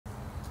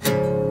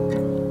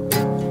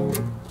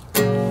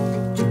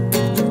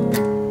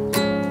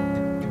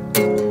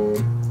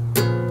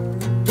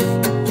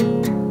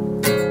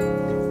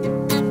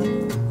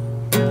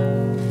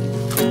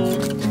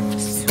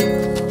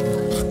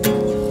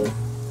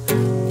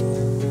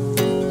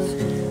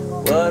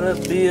a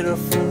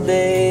beautiful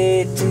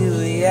day to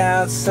the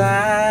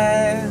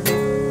outside.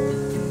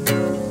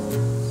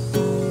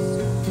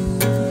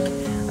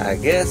 I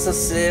guess I'll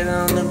sit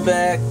on the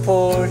back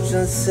porch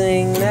and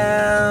sing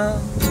now.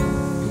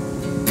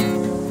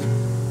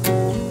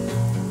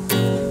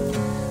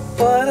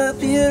 What a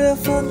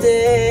beautiful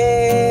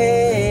day.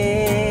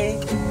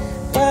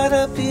 What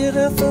a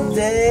beautiful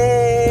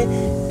day.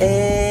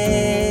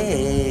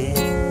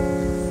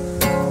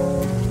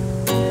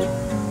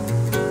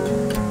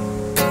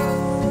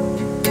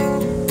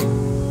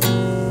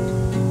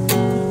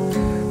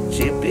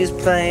 Chippy's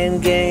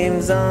playing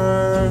games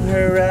on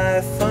her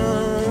iPhone.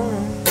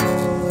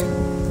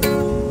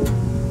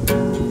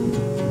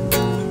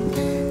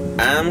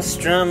 I'm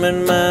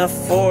strumming my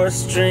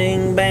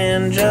 4-string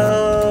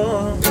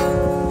banjo.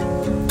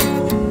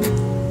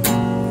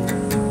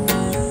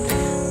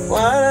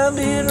 What a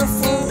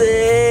beautiful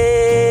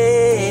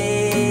day.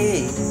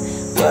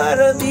 What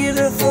a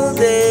beautiful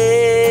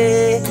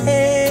day.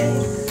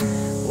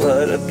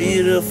 What a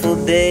beautiful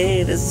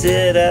day to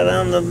sit out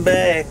on the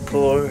back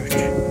porch.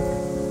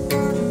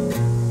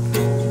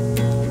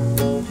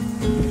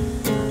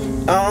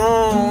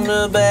 On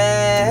the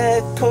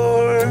back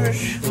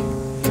porch.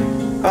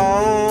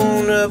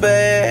 On the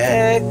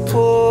back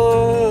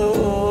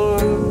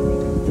porch.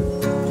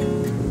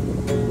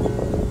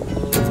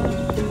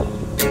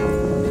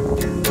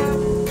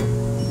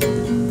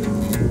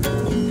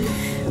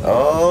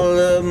 All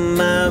of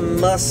my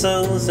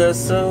muscles are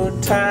so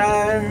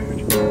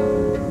tired.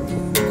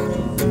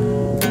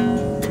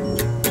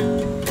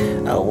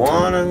 I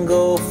wanna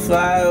go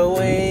fly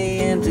away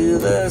into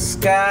the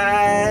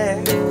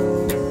sky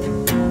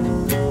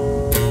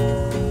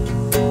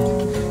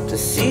to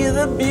see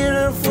the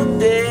beautiful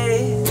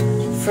day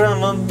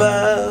from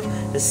above,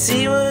 to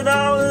see what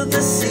all of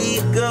the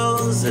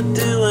seagulls are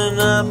doing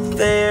up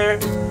there.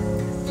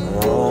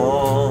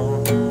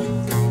 Oh,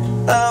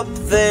 up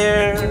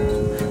there.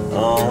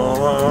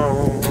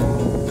 Oh,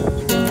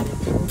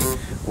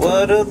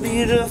 what a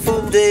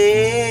beautiful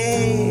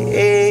day.